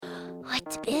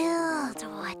What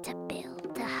to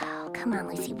build? Oh, come on,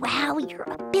 Lucy. Wow, you're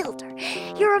a builder.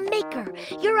 You're a maker.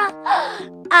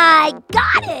 I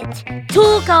got it!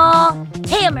 Tool call.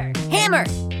 Hammer.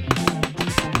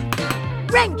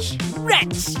 Wrench.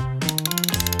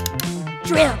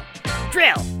 Drill.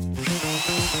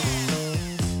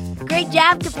 Great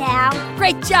job, Kapow.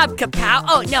 Great job, Kapow.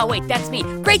 Oh, no, wait, that's me.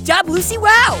 Great job, Lucy.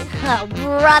 Wow. Oh,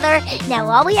 brother. Now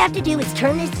all we have to do is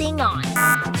turn this thing on.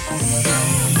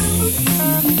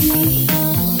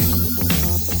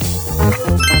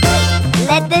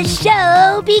 Let the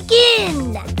show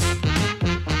begin.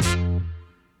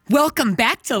 Welcome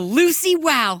back to Lucy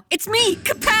Wow. It's me,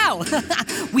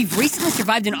 Kapow. We've recently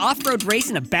survived an off-road race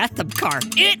in a bathtub car.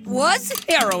 It was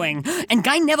harrowing. And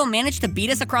Guy Neville managed to beat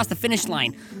us across the finish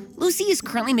line. Lucy is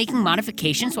currently making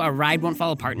modifications so our ride won't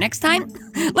fall apart next time.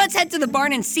 Let's head to the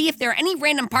barn and see if there are any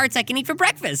random parts I can eat for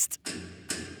breakfast.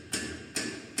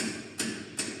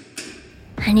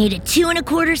 I need a 2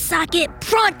 1/4 socket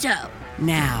pronto.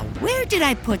 Now, where did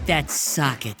I put that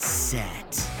socket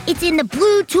set? It's in the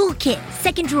blue toolkit,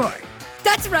 second drawer.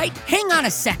 That's right. Hang on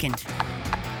a second.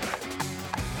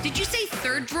 Did you say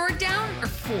third drawer down or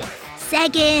fourth?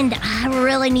 Second, I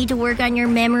really need to work on your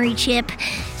memory chip.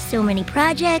 So many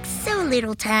projects, so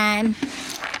little time.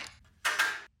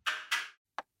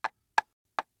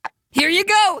 Here you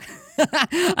go!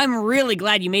 I'm really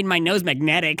glad you made my nose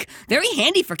magnetic. Very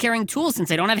handy for carrying tools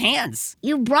since I don't have hands.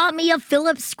 You brought me a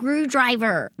Phillips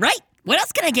screwdriver. Right? What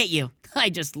else can I get you? I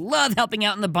just love helping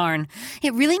out in the barn.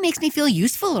 It really makes me feel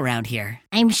useful around here.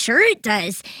 I'm sure it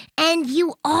does. And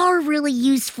you are really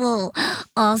useful.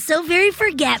 Also very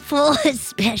forgetful,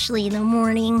 especially in the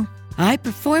morning. I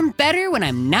perform better when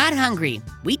I'm not hungry.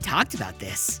 We talked about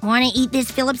this. Want to eat this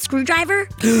Phillips screwdriver?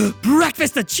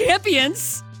 Breakfast of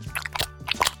champions!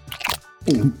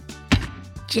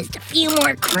 Just a few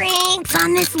more cranks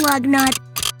on this lug nut.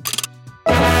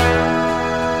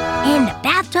 And the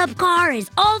bathtub car is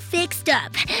all fixed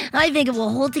up. I think it will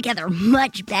hold together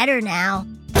much better now.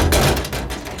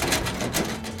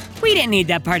 We didn't need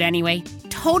that part anyway.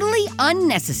 Totally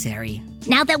unnecessary.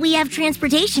 Now that we have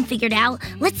transportation figured out,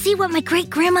 let's see what my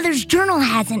great-grandmother's journal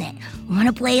has in it. Want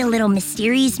to play a little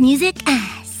mysterious music?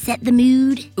 Set the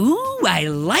mood. Ooh, I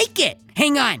like it.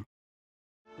 Hang on.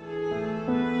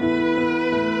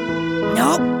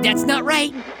 Nope, that's not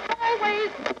right.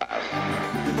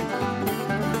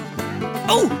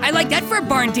 Oh, I like that for a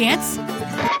barn dance.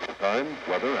 Time,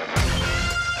 weather,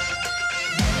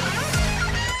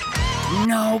 and...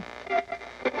 Nope.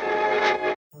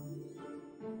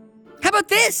 How about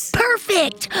this?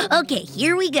 Perfect! Okay,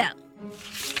 here we go.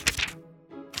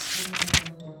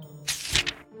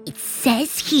 It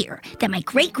says here that my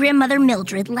great-grandmother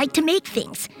Mildred liked to make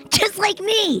things, just like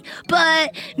me,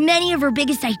 but many of her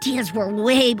biggest ideas were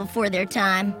way before their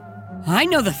time. I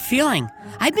know the feeling.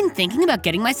 I've been thinking about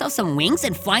getting myself some wings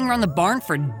and flying around the barn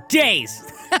for days.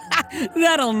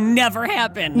 That'll never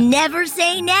happen. Never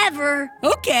say never.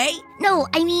 Okay. No,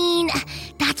 I mean,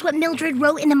 that's what Mildred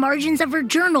wrote in the margins of her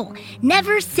journal.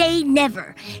 Never say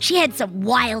never. She had some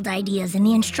wild ideas and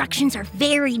the instructions are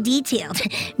very detailed.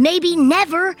 Maybe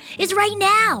never is right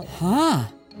now. Huh.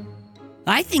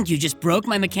 I think you just broke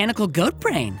my mechanical goat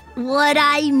brain. What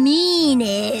I mean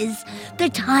is, the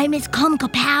time has come,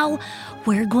 Kapow.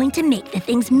 We're going to make the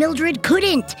things Mildred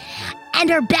couldn't. And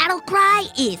our battle cry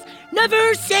is,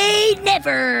 never say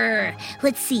never.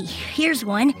 Let's see, here's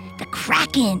one. The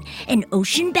Kraken, an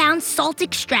ocean-bound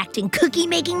salt-extracting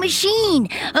cookie-making machine.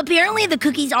 Apparently the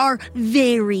cookies are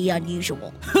very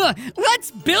unusual. Let's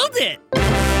build it.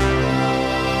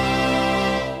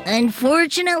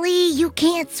 Unfortunately, you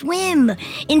can't swim.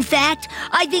 In fact,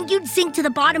 I think you'd sink to the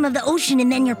bottom of the ocean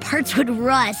and then your parts would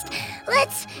rust.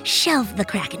 Let's shelve the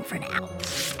Kraken for now.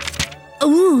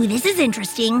 Ooh, this is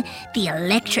interesting. The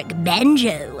electric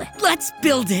banjo. Let's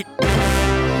build it.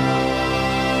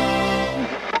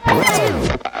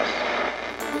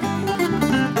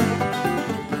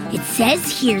 It says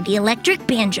here the electric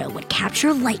banjo would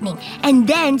capture lightning and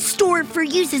then store it for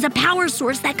use as a power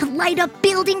source that could light up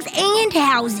buildings and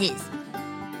houses.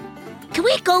 Can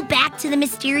we go back to the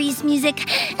mysterious music?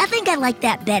 I think I like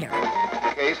that better.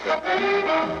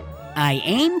 I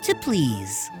aim to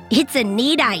please. It's a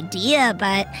neat idea,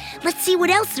 but let's see what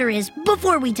else there is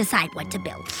before we decide what to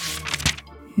build.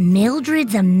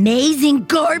 Mildred's amazing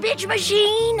garbage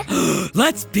machine?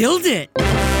 Let's build it.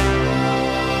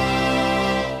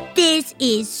 This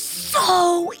is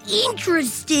so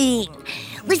interesting.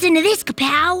 Listen to this,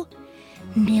 Kapow.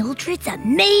 Mildred's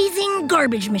amazing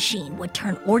garbage machine would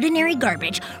turn ordinary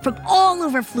garbage from all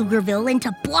over Pflugerville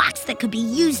into blocks that could be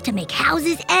used to make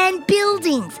houses and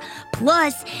buildings.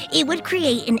 Plus, it would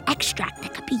create an extract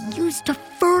that could be used to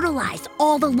fertilize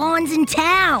all the lawns in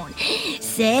town.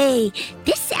 Say,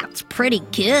 this sounds pretty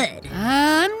good.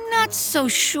 I'm not so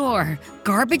sure.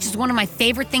 Garbage is one of my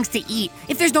favorite things to eat.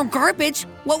 If there's no garbage,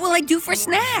 what will I do for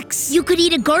snacks? You could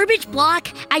eat a garbage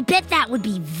block. I bet that would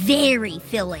be very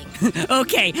filling.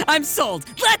 Okay, I'm sold.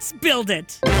 Let's build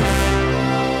it.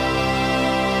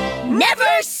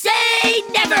 Never say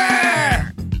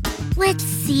never! Let's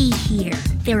see here.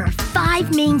 There are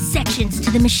 5 main sections to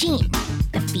the machine.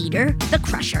 The feeder, the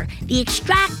crusher, the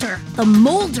extractor, the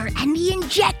molder, and the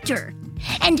injector.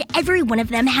 And every one of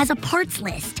them has a parts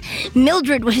list.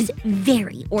 Mildred was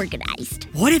very organized.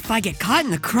 What if I get caught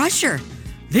in the crusher?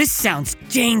 This sounds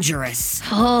dangerous.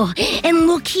 Oh, and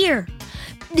look here.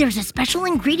 There's a special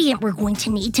ingredient we're going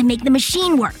to need to make the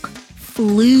machine work.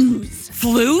 Flues.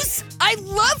 Flues? I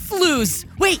love flues!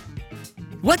 Wait,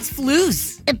 what's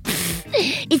flues?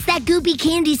 It's that goopy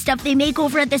candy stuff they make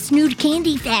over at the Snood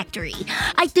Candy Factory.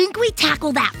 I think we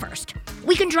tackle that first.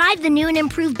 We can drive the new and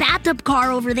improved bathtub car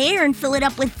over there and fill it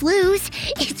up with flues.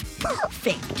 It's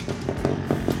perfect.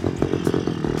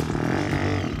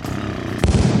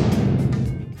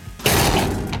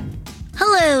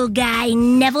 Hello, Guy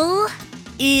Neville.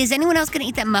 Is anyone else gonna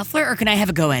eat that muffler, or can I have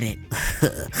a go at it?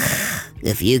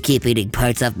 If you keep eating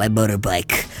parts off my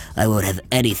motorbike, I won't have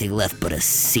anything left but a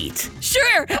seat.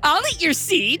 Sure, I'll eat your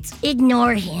seat.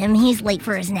 Ignore him. He's late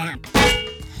for his nap.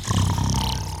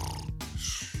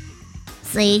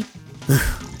 See?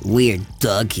 Weird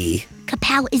donkey.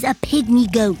 Kapow is a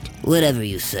pygmy goat. Whatever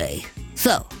you say.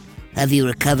 So, have you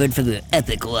recovered from your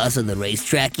epic loss on the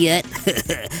racetrack yet?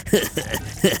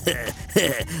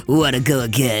 Wanna go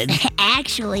again?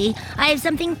 Actually, I have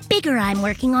something bigger I'm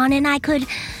working on, and I could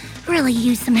really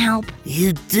use some help.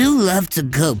 You do love to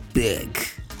go big.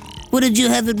 What did you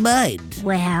have in mind?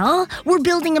 Well, we're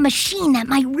building a machine that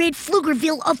might rid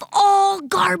Pflugerville of all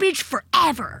garbage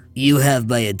forever. You have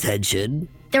my attention.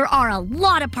 There are a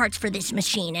lot of parts for this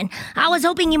machine, and I was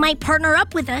hoping you might partner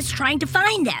up with us trying to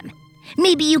find them.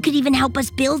 Maybe you could even help us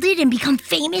build it and become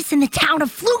famous in the town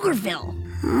of Pflugerville.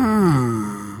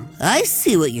 I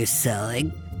see what you're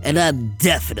selling, and I'm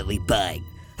definitely buying.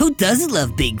 Who doesn't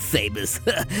love being famous?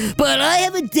 But I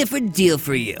have a different deal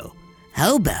for you.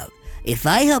 How about if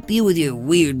I help you with your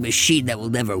weird machine that will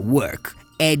never work,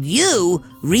 and you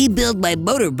rebuild my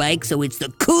motorbike so it's the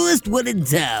coolest one in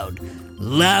town?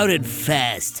 Loud and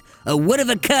fast. A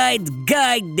one-of-a-kind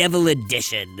Guy Neville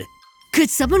edition.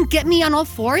 Could someone get me on all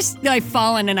fours? I've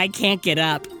fallen and I can't get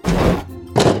up.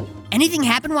 Anything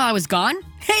happen while I was gone?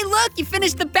 Hey, look, you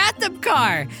finished the bathtub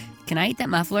car. Can I eat that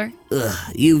muffler?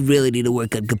 You really need to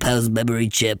work on Kapow's memory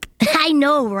chip. I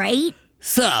know, right?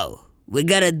 So, we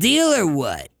got a deal or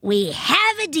what? We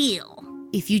have a deal.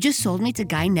 If you just sold me to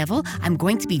Guy Neville, I'm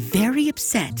going to be very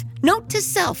upset. Note to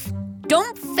self,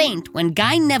 don't faint when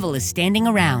Guy Neville is standing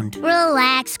around.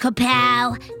 Relax,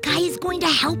 Kapow. Guy is going to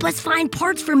help us find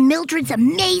parts for Mildred's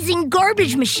amazing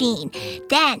garbage machine.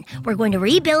 Then we're going to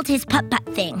rebuild his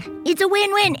putt-putt thing. It's a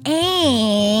win-win.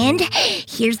 And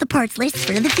here's the parts list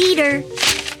for the feeder.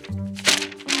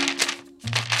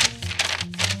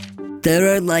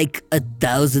 There are like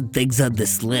 1,000 things on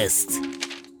this list.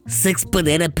 6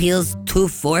 banana peels, 2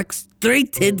 forks, 3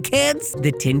 tin cans?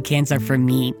 The tin cans are for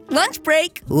me. Lunch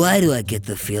break! Why do I get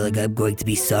the feeling I'm going to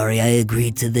be sorry I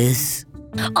agreed to this?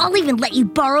 I'll even let you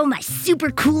borrow my super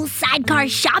cool sidecar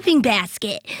shopping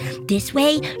basket. This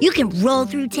way, you can roll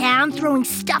through town throwing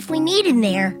stuff we need in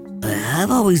there.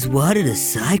 I've always wanted a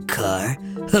sidecar.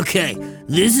 Okay,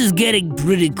 this is getting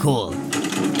pretty cool.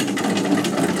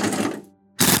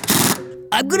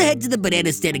 I'm gonna head to the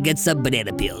banana stand and get some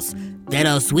banana peels. Then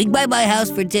I'll swing by my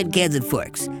house for tin cans and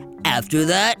forks. After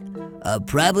that, I'll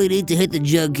probably need to hit the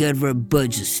junkyard for a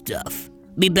bunch of stuff.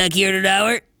 Be back here in an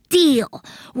hour? Deal.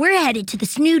 We're headed to the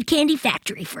Snood Candy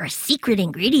Factory for a secret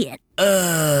ingredient.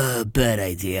 Bad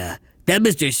idea. That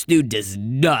Mr. Snood does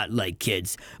not like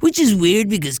kids, which is weird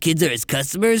because kids are his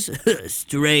customers.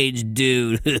 Strange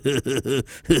dude.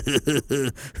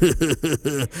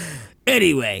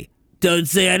 Anyway, don't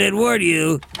say I didn't warn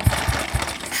you.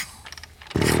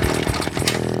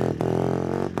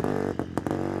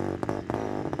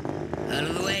 Out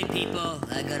of the way, people.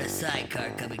 I got a sidecar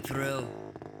coming through.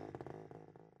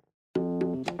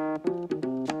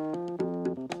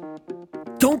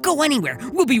 Don't go anywhere.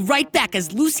 We'll be right back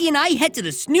as Lucy and I head to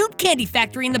the Snood Candy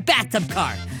Factory in the bathtub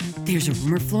car. There's a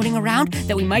rumor floating around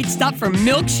that we might stop for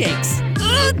milkshakes.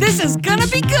 This is gonna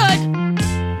be good!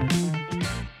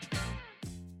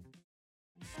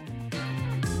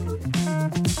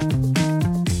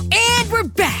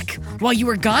 While you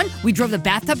were gone, we drove the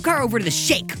bathtub car over to the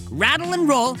shake, rattle and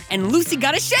roll, and Lucy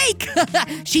got a shake.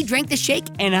 She drank the shake,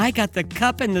 and I got the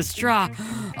cup and the straw.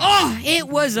 Oh, it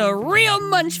was a real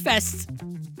munch fest.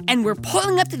 And we're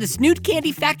pulling up to the Snood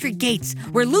Candy Factory gates,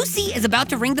 where Lucy is about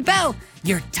to ring the bell.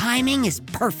 Your timing is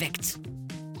perfect.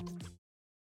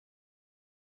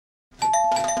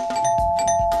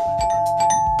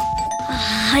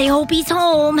 I hope he's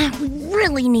home. We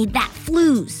really need that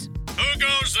flues. Who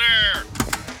goes there?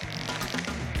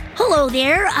 Hello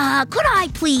there. Could I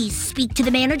please speak to the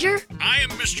manager? I am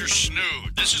Mr.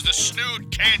 Snood. This is the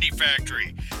Snood Candy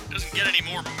Factory. Doesn't get any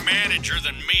more manager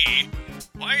than me.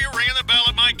 Why are you ringing the bell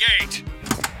at my gate?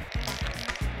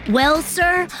 Well,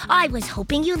 sir, I was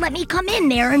hoping you'd let me come in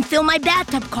there and fill my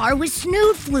bathtub car with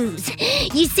Snood flues.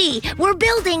 You see, we're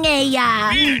building a,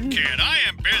 Beat it, kid. I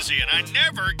am busy and I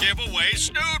never give away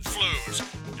Snood flues.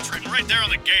 It's written right there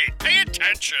on the gate. Pay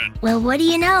attention. Well, what do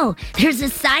you know? There's a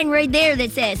sign right there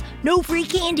that says, no free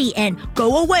candy and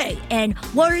go away. And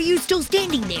why are you still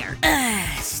standing there?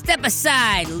 Step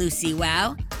aside, Lucy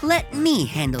Wow. Let me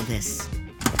handle this.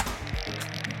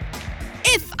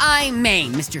 If I may,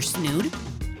 Mr. Snood,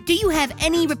 do you have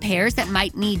any repairs that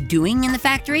might need doing in the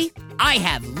factory? I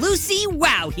have Lucy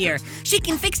Wow here. She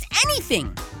can fix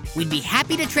anything. We'd be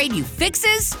happy to trade you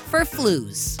fixes for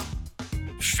flues.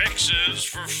 Fixes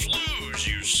for flues,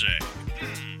 you say?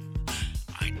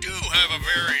 I do have a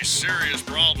very serious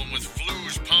problem with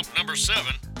flues pump number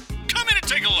 7. Come in and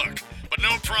take a look, but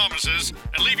no promises,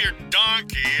 and leave your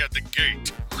donkey at the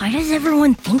gate. Why does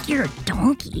everyone think you're a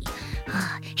donkey?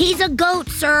 He's a goat,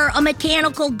 sir, a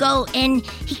mechanical goat, and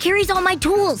he carries all my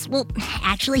tools. Well,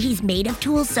 actually, he's made of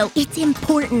tools, so it's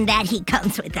important that he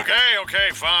comes with them. Okay,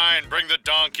 fine. Bring the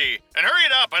donkey. And hurry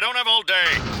it up. I don't have all day.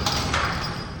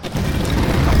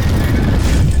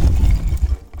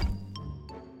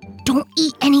 Don't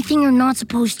eat anything you're not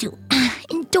supposed to.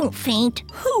 And don't faint.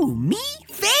 Who, me?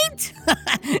 Faint?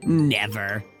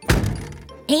 Never.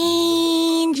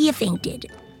 And you fainted.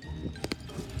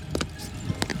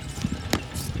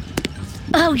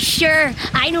 Oh, sure.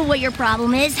 I know what your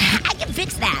problem is. I can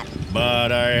fix that.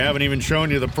 But I haven't even shown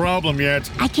you the problem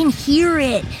yet. I can hear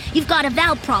it. You've got a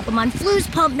valve problem on flues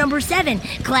pump number 7.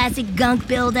 Classic gunk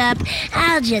buildup.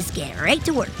 I'll just get right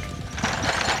to work.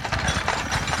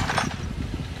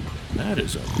 That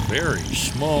is a very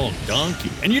small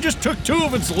donkey. And you just took 2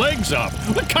 of its legs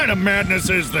off. What kind of madness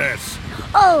is this?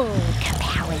 Oh,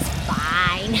 Kapow is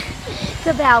fine.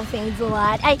 Kapow faints a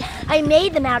lot. I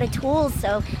made them out of tools,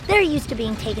 so they're used to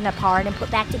being taken apart and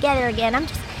put back together again. I'm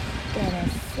just gonna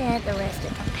set the rest of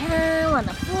Kapow on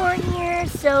the floor here,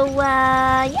 so,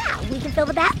 yeah, we can fill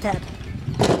the bathtub.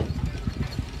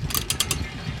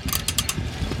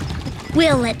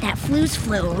 We'll let that flues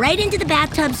flow right into the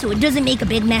bathtub so it doesn't make a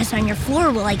big mess on your floor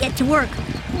while I get to work.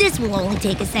 This will only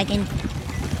take a second.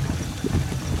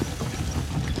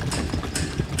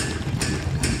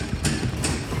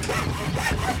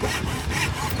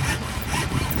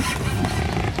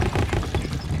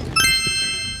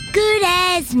 Good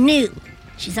as new.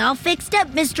 She's all fixed up,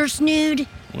 Mr. Snood.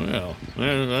 Well,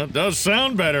 that does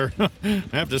sound better. I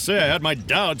have to say I had my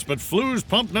doubts, but flues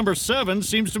pump number 7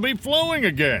 seems to be flowing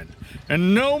again.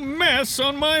 And no mess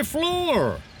on my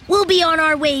floor. We'll be on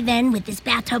our way then with this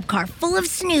bathtub car full of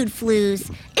Snood flues.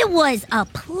 It was a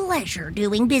pleasure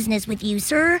doing business with you,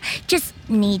 sir. Just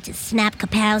need to snap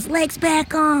Kapow's legs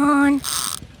back on.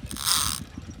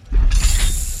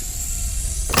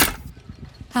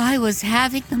 I was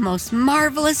having the most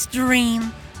marvelous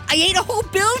dream. I ate a whole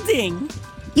building.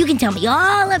 You can tell me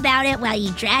all about it while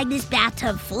you drag this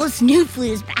bathtub full of Snood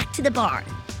flues back to the barn.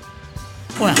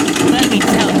 Well, let me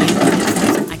tell you.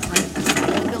 I climbed the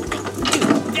whole building. You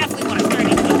definitely want to start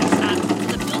anything that's not so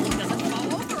the building doesn't fall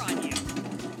over on you.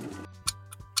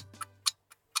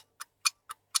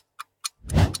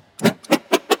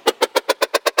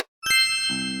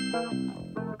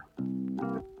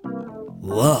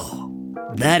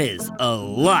 Whoa, that is a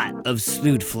lot of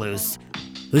Snood flues.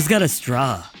 Who's got a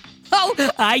straw? Oh,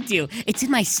 I do. It's in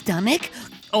my stomach.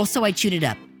 Also, I chewed it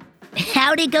up.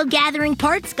 How'd it go gathering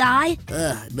parts, Guy?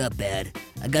 Not bad.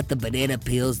 I got the banana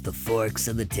peels, the forks,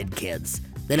 and the tin cans.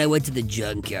 Then I went to the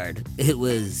junkyard. It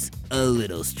was a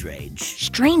little strange.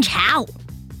 Strange how?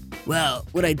 Well,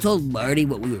 when I told Marty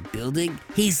what we were building,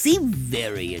 he seemed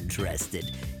very interested.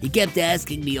 He kept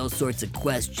asking me all sorts of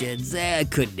questions I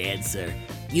couldn't answer.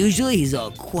 Usually he's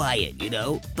all quiet, you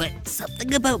know, but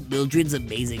something about Mildred's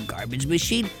amazing garbage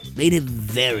machine made him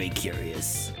very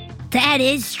curious. That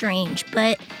is strange,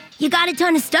 but you got a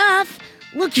ton of stuff.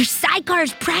 Look, your sidecar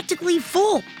is practically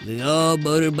full. The old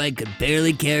motorbike could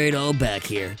barely carry it all back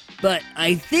here. But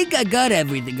I think I got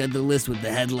everything on the list with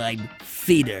the headline,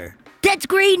 feeder. That's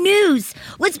great news.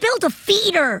 Let's build a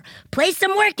feeder. Play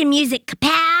some working music,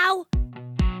 kapow.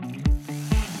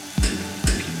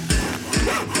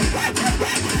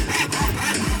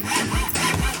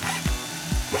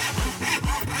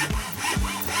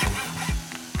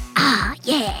 Ah,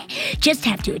 yeah. Just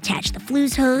have to attach the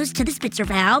flues hose to the Spitzer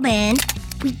valve and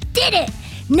we did it!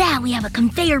 Now we have a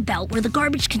conveyor belt where the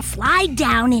garbage can slide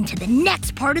down into the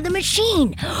next part of the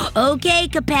machine. Okay,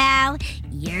 kapow,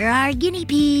 you're our guinea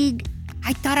pig.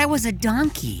 I thought I was a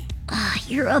donkey.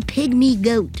 You're a pygmy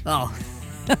goat. Oh,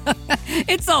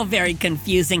 it's all very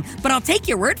confusing, but I'll take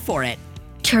your word for it.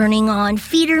 Turning on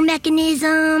feeder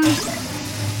mechanism.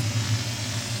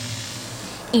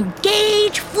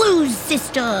 Engage flues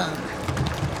system.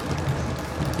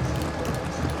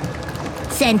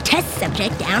 Send test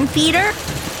subject down feeder.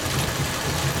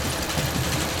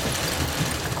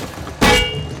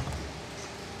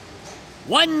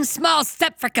 One small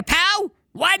step for kapow,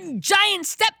 one giant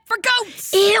step for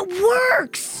goats. It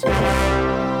works!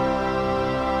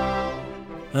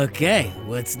 Okay,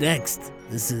 what's next?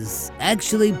 This is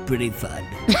actually pretty fun.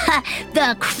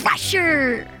 The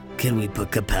crusher! Can we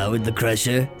put Kapow in the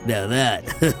crusher? Now that,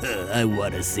 I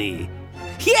want to see.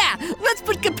 Yeah, let's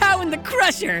put kapow in the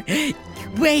crusher.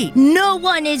 Wait, No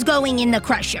one is going in the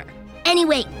crusher.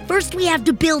 Anyway, first we have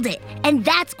to build it, and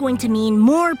that's going to mean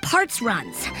more parts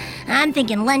runs. I'm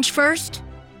thinking lunch first.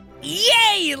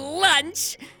 yay,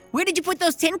 lunch! Where did you put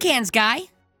those tin cans, Guy?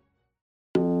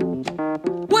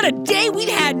 What a day we've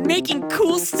had making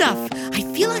cool stuff. I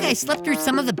feel like I slept through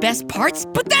some of the best parts,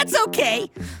 but that's okay.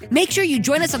 Make sure you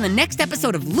join us on the next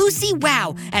episode of Lucy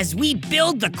Wow as we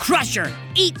build the crusher,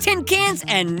 eat tin cans,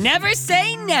 and never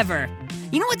say never.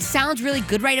 You know what sounds really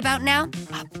good right about now?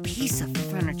 A piece of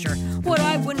furniture. What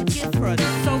I wouldn't give for a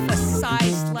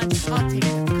sofa-sized lunch. I'll take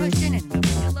the cushion and the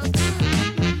pillows.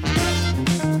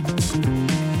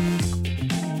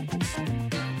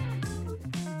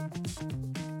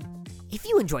 If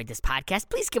you enjoyed this podcast,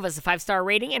 please give us a 5-star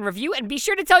rating and review, and be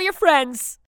sure to tell your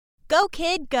friends. Go,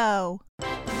 kid, go.